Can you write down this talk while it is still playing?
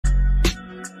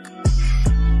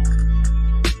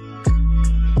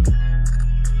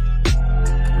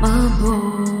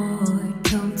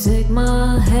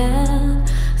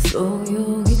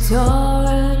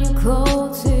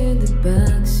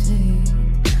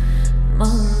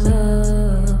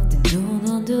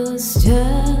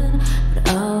understand, but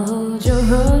I'll hold your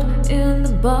heart in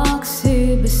the box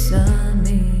here beside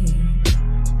me.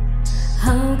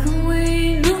 How can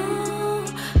we know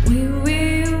we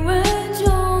rearrange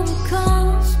all the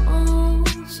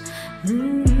cosmos?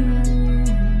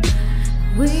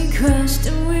 We crashed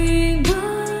and we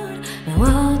burned.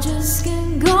 Now I just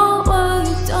can't go where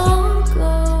you don't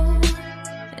go.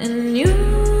 And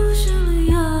usually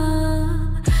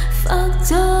I'm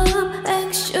fucked up,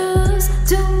 anxious,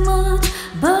 too much,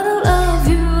 but I love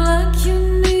you like you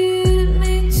need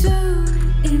me to.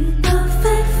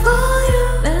 Imperfect for you,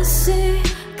 messy,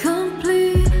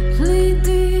 completely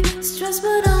de-stressed,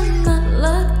 but I'm not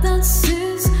like that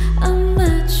since I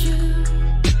met you.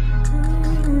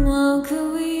 How could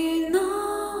we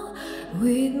know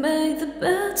we'd make the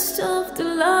best of the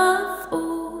life?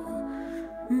 Oh,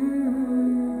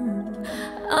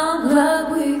 I'm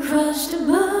glad we crashed and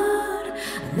burned.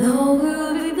 I know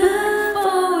we'll be there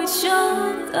for each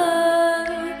other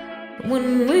when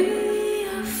we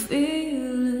are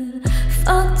feeling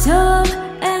fucked up,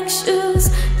 anxious,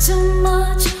 too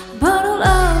much, but I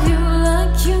love you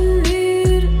like you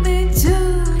need me to.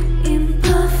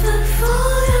 Imperfect for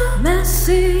you,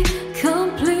 messy,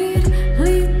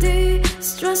 completely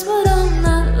de-stressed, but I'm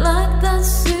not like that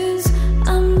since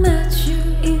I met you.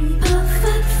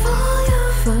 Imperfect for you,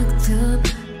 fucked up,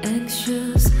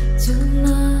 anxious, too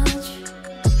much,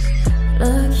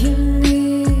 like you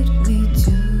need me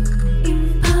to.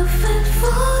 Imperfect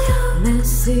for you,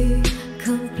 messy,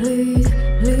 complete